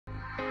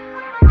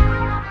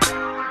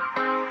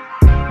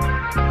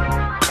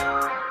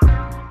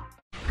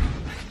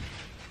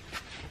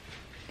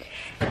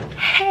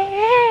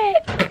Hey.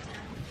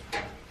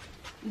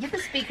 Get the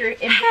speaker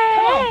and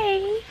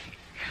Hey.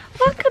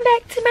 Welcome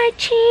back to my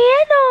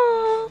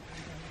channel.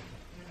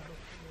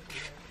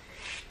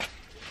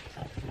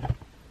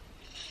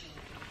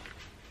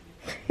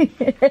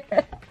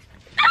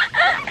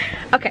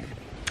 Okay,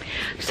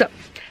 so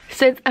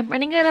since I'm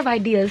running out of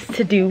ideas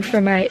to do for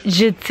my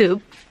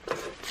YouTube,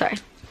 sorry,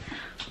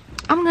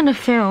 I'm gonna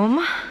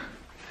film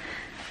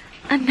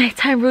a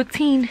nighttime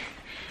routine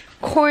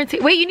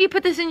quarantine. Wait, you need to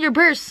put this in your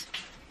purse.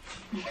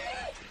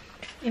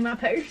 in my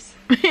purse.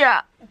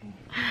 Yeah. Okay.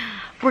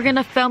 We're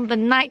gonna film the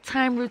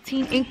nighttime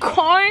routine in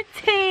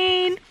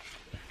quarantine.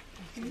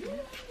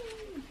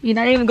 You're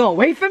not even gonna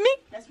wait for me?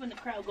 That's when the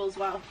crowd goes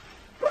wild.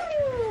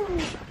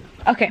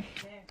 Okay.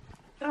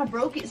 I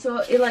broke it so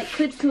it like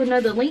clicks to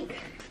another link.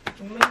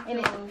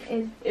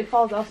 And it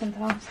falls off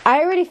sometimes.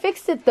 I already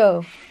fixed it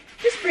though.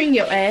 Just bring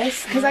your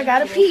ass, cause I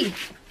gotta pee.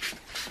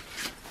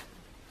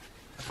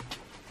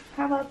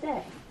 How about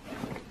that?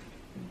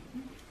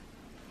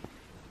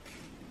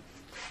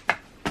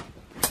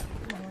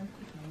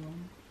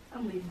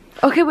 I'm leaving.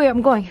 Okay, wait,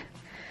 I'm going.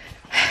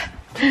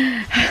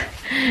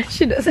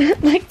 She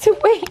doesn't like to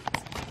wait.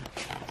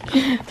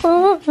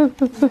 I'm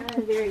not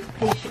a very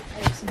patient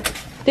person.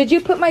 Did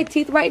you put my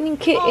teeth whitening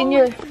kit in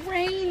your? It's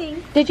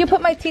raining. Did you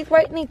put my teeth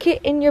whitening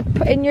kit in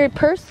your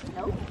purse?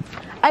 No.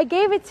 I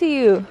gave it to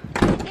you.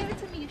 You gave it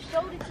to me. You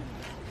showed it to me.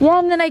 Yeah,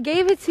 and then I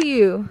gave it to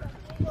you.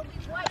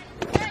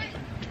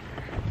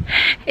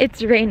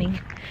 It's raining,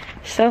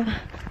 so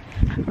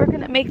we're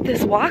gonna make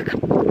this walk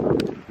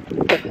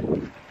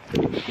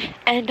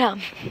and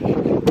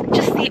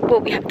just see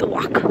what we have to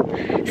walk,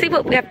 see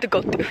what we have to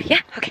go through.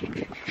 Yeah, okay.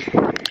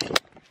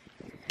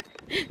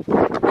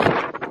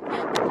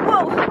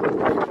 Whoa,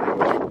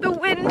 the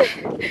wind.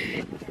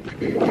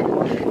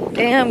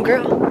 Damn,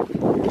 girl.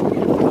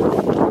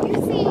 You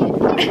see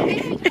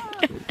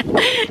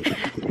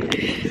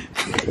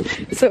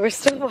it. So we're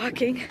still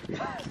walking.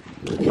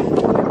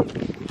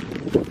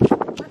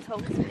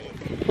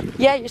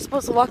 Yeah, you're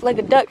supposed to walk like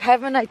a duck.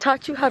 Haven't I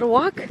taught you how to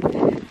walk?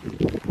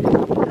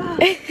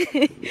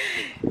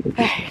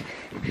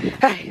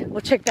 Alright,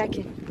 we'll check back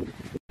in.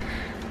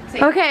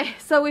 Okay,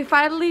 so we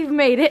finally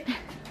made it.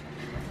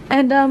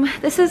 And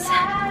this is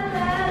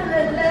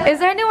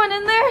there anyone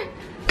in there?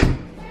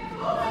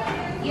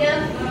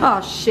 Yeah.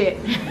 Oh shit.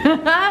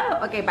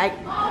 Okay, bye.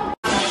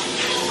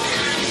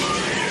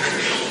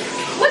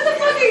 What the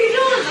fuck are you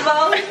doing,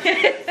 Bo?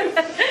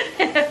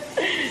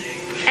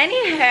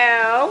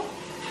 Anyhow,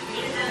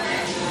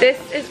 this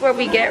is where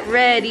we get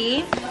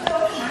ready.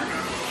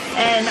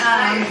 And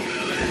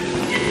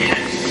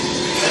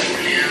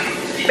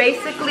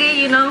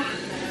basically, you know,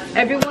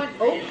 everyone,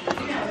 oh,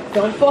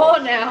 don't fall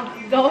now.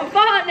 Don't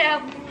fall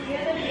now.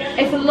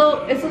 It's a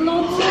little too,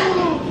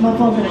 my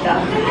phone's gonna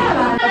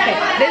die. Okay,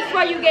 this is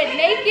where you get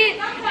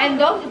naked, and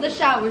those are the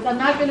showers. I'm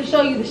not gonna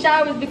show you the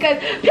showers because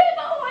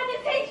people want to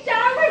take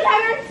showers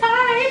every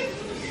time.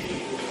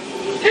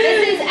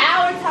 This is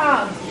our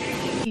time.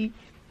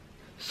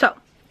 So,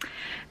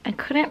 I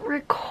couldn't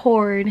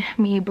record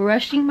me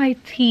brushing my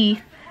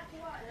teeth,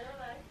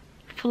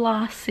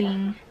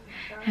 flossing,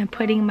 and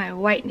putting my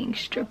whitening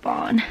strip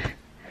on.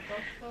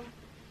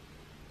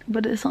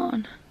 But it's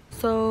on.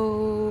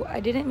 So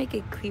I didn't make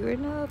it clear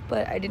enough,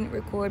 but I didn't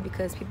record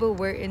because people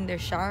were in there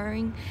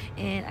showering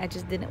and I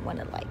just didn't want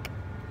to like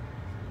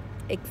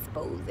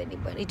expose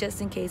anybody,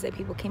 just in case like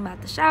people came out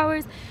the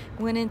showers,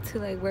 went into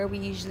like where we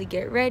usually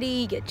get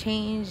ready, get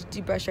changed,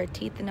 do brush our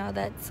teeth and all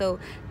that. So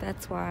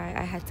that's why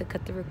I had to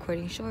cut the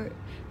recording short,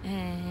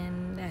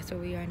 and that's where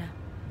we are now.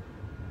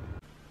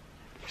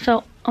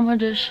 So I'm gonna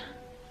just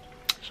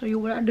show you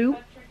what I do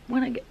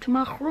when I get to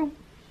my room.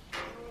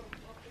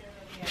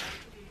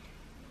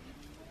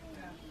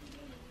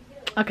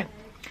 Okay,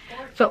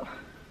 so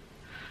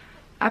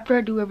after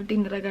I do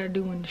everything that I gotta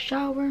do in the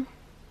shower.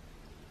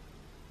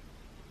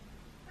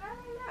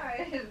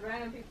 It's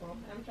random people.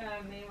 I'm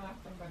trying to name off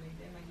somebody.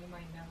 You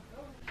might know.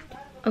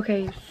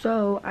 Okay,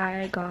 so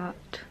I got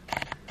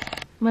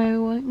my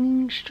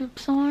whitening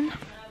strips on,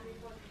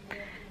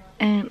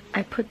 and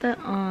I put that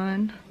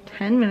on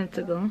 10 minutes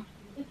ago.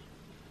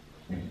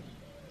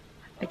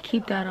 I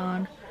keep that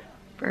on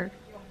for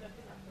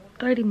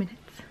 30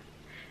 minutes,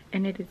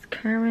 and it is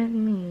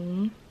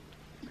currently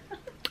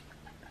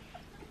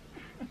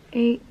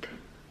 8:07.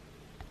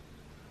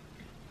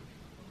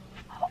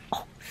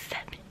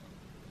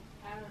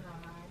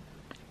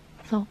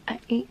 So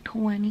at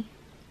 8:20,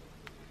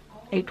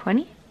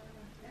 8:20,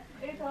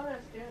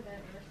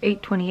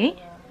 8:28,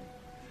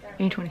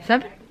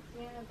 8:27,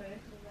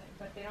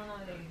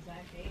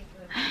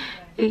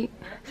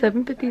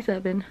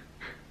 7:57,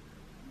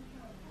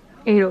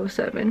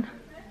 8:07.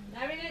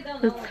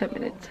 That's 10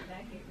 minutes.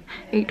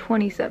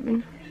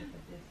 8:27.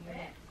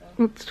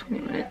 That's 20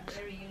 minutes.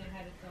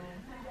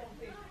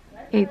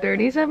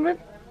 8:37.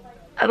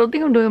 I don't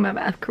think I'm doing my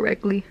math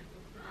correctly.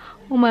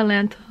 Oh my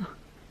Lanta.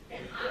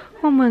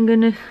 Oh my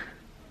goodness.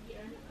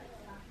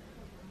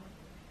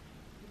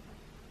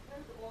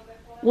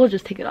 we'll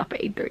just take it off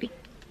at 8:30.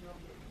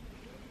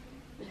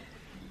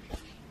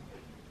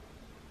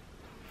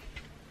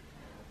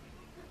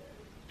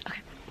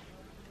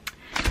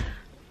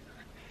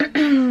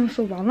 Okay.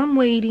 So while I'm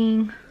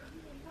waiting,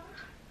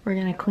 we're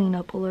gonna clean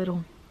up a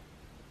little.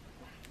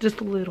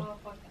 Just a little.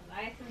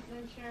 License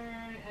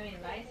insurance,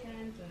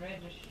 license and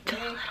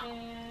registration,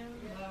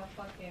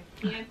 motherfucking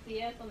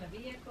PMCS on the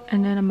vehicle.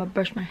 And then I'm gonna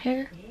brush my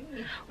hair.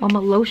 Well, I'm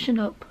gonna lotion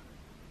up,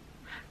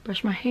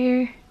 brush my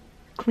hair,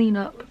 clean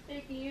up, Who's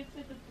taking you to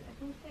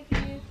the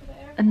airport?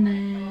 and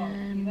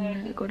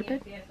then go to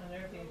bed. PMCS on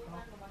their vehicle.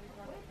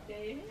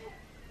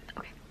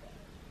 Okay.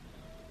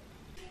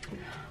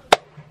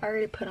 I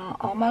already put on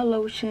all my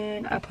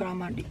lotion. I put on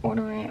my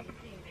deodorant.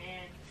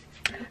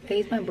 I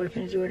use my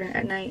boyfriend's deodorant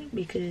at night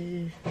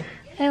because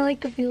I like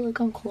to feel like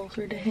I'm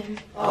closer to him.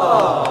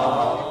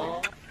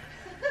 Aww.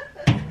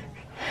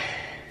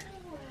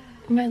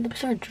 My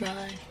lips are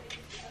dry.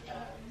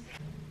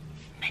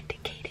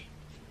 Medicated.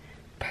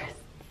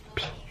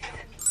 Peace.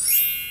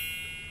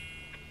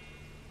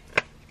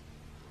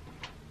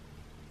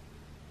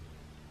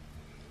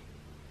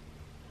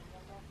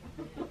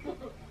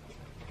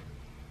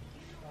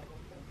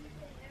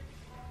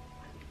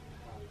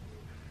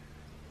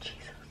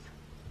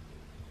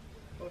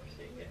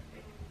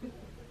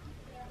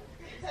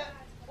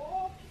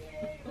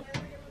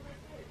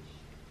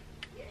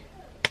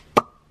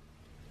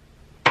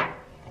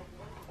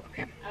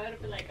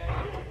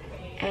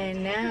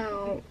 And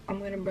now I'm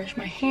gonna brush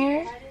my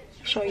hair,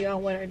 show y'all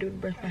what I do to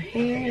brush my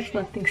hair. It's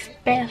nothing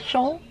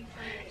special.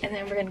 And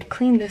then we're gonna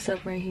clean this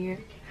up right here.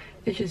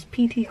 It's just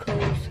PT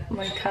clothes,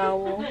 my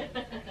towel,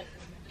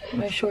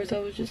 my shorts I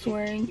was just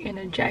wearing, and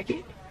a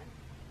jacket.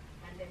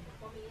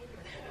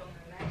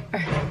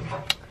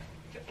 Alright,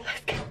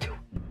 let's get to it.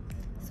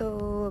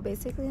 So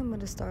basically I'm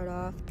gonna start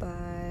off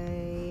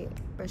by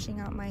brushing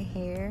out my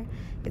hair.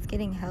 It's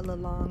getting hella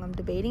long. I'm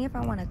debating if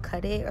I want to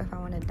cut it or if I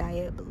want to dye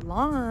it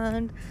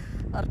blonde.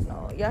 I don't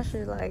know, y'all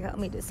should like help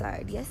me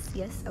decide. Yes,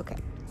 okay.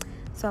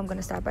 So I'm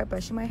gonna start by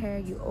brushing my hair.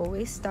 You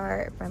always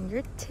start from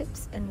your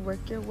tips and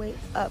work your way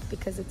up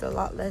because it's a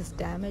lot less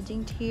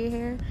damaging to your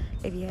hair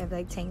if you have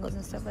like tangles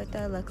and stuff like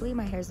that. Luckily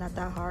my hair's not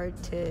that hard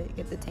to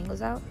get the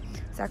tangles out.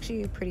 It's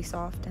actually pretty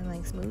soft and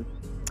like smooth,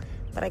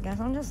 but I guess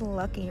I'm just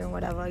lucky or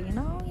whatever, you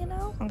know.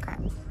 Okay,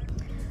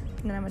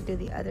 and then I'm gonna do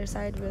the other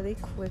side really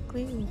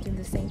quickly. We do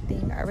the same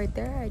thing. Right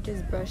there I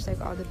just brushed like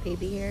all the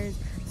baby hairs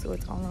so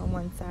it's all on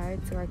one side,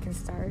 so I can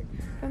start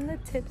from the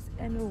tips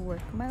and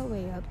work my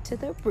way up to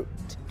the root,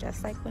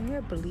 just like when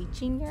you're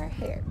bleaching your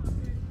hair.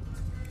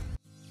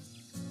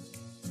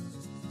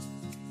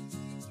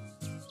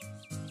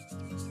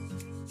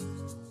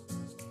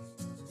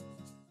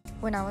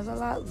 When I was a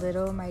lot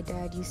little, my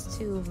dad used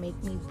to make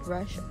me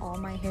brush all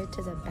my hair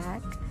to the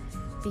back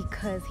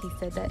because he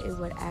said that it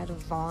would add a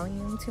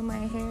volume to my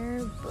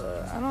hair,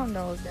 but I don't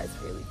know if that's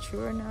really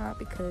true or not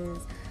because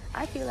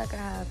I feel like I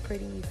have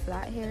pretty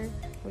flat hair,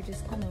 which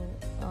is kind of,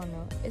 I don't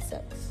know, it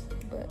sucks,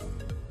 but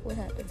what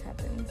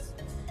happens.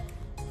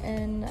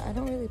 And I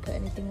don't really put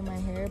anything in my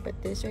hair,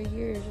 but this right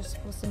here is just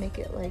supposed to make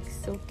it like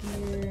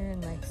silkier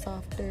and like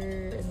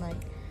softer and like,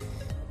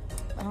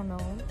 I don't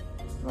know,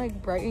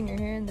 like brighten your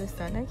hair in the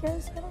sun, I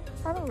guess.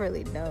 I don't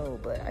really know,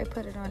 but I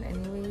put it on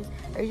anyways.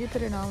 I usually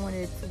put it on when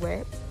it's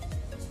wet.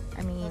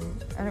 I mean,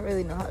 I don't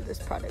really know how this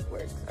product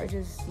works. I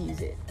just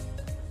use it,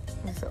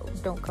 so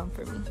don't come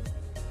for me.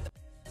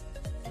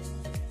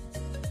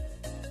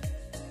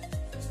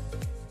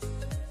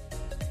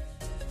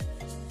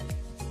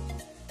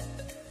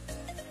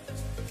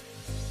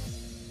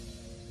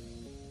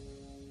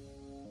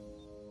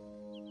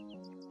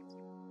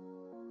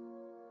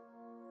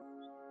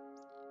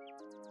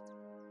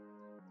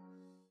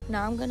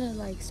 Now I'm gonna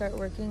like start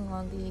working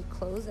on the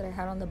clothes that I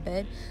had on the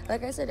bed.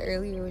 Like I said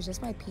earlier, it was just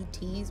my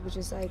PTs, which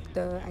is like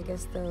I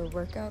guess the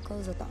workout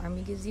clothes that the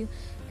army gives you.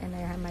 And I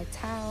had my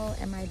towel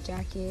and my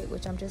jacket,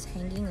 which I'm just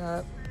hanging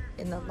up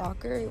in the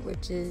locker,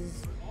 which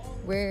is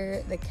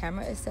where the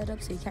camera is set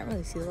up, so you can't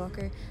really see the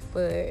locker,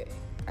 but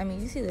I mean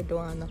you see the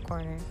door on the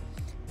corner.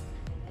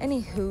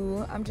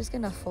 Anywho, I'm just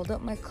gonna fold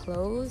up my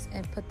clothes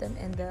and put them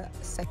in the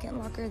second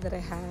locker that I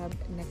have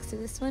next to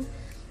this one.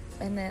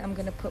 And then I'm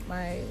gonna put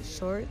my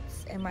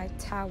shorts and my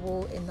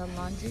towel in the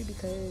laundry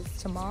because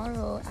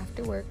tomorrow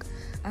after work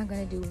I'm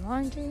gonna do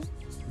laundry,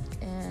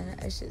 and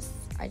I just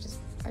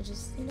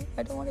you know,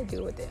 I don't want to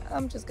deal with it.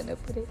 I'm just gonna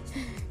put it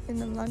in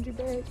the laundry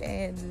bag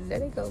and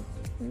let it go.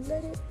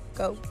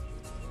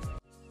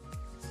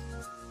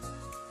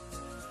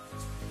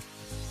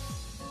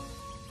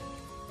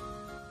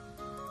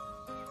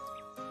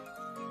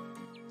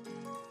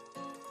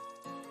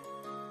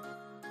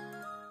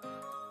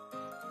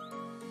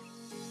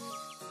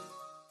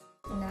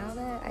 Now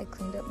that I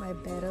cleaned up my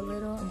bed a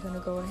little, I'm gonna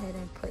go ahead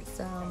and put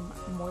some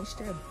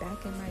moisture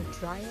back in my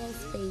dry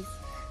ass face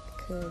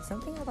because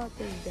something about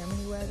this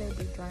Germany weather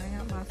be drying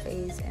out my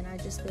face and I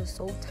just feel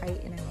so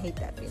tight and I hate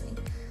that feeling.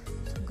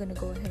 So I'm gonna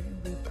go ahead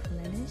and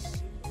replenish.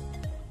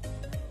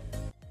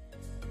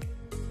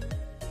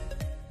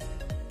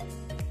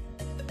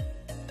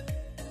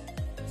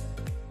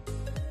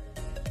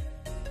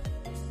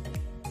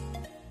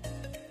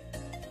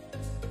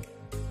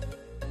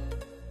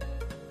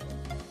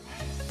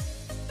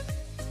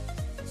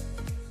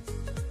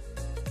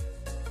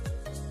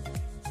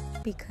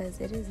 because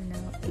it is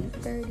now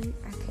 8:30.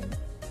 I can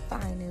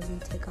finally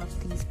take off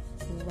these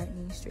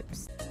whitening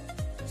strips.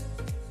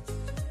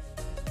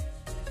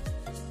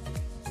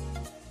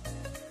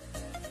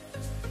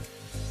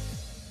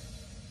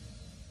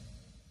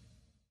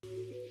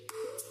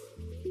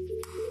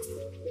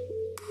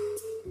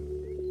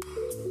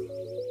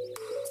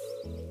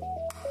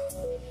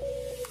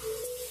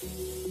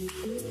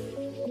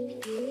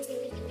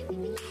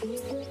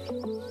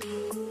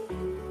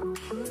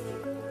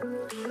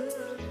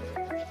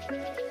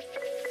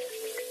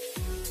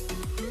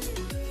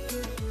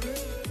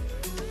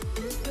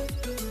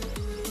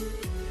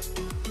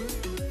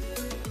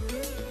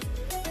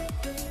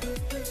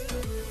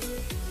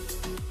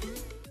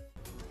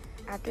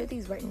 After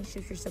these whitening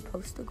strips, you're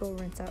supposed to go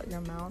rinse out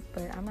your mouth,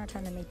 but I'm not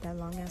trying to make that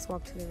long ass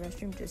walk to the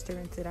restroom just to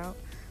rinse it out.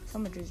 So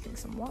I'm gonna just drink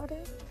some water,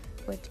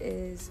 which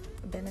is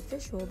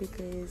beneficial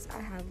because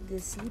I have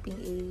this sleeping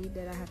aid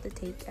that I have to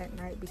take at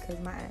night because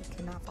my ass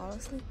cannot fall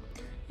asleep,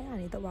 and I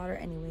need the water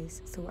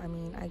anyways. So I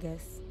mean, I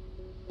guess.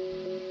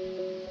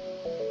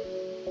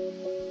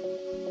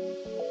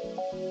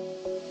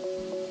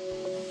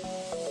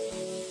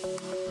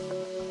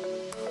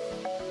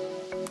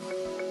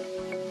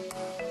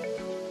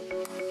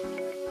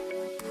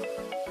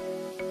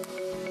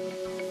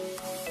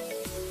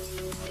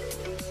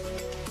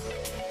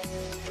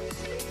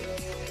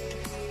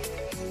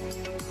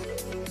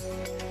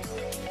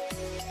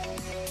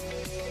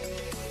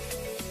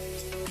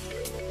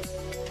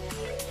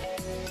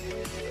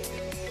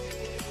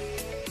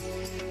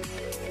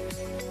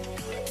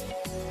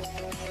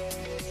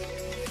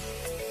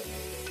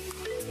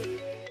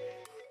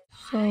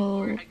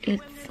 So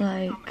it's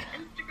like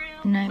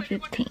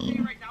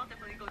 9:15.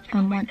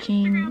 I'm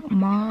watching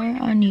Mar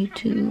on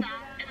YouTube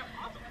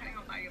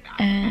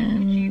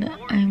and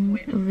I'm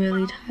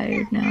really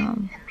tired now.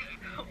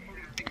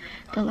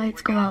 The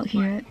lights go out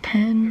here at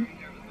 10,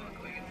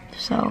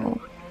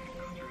 so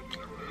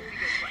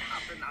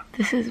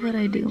this is what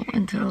I do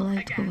until the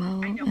lights go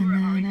out, and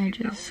then I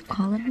just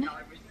call it a night.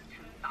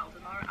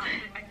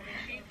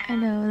 I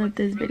know that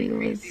this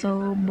video is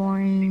so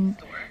boring,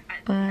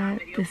 but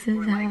this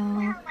is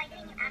how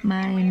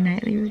my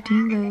nightly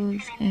routine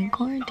goes in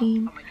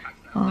quarantine,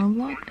 on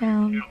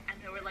lockdown,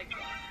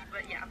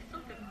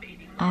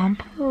 on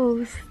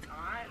post,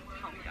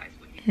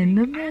 in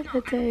the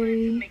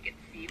military.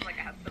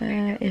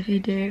 But if you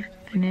did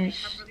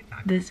finish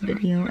this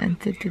video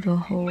and sit through the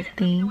whole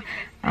thing,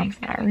 I'm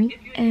sorry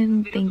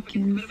and thank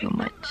you so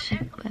much.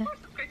 But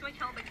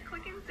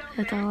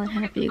that's all I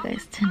have for you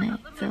guys tonight,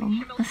 so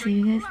I'll see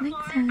you guys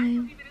next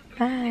time.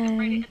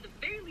 Bye.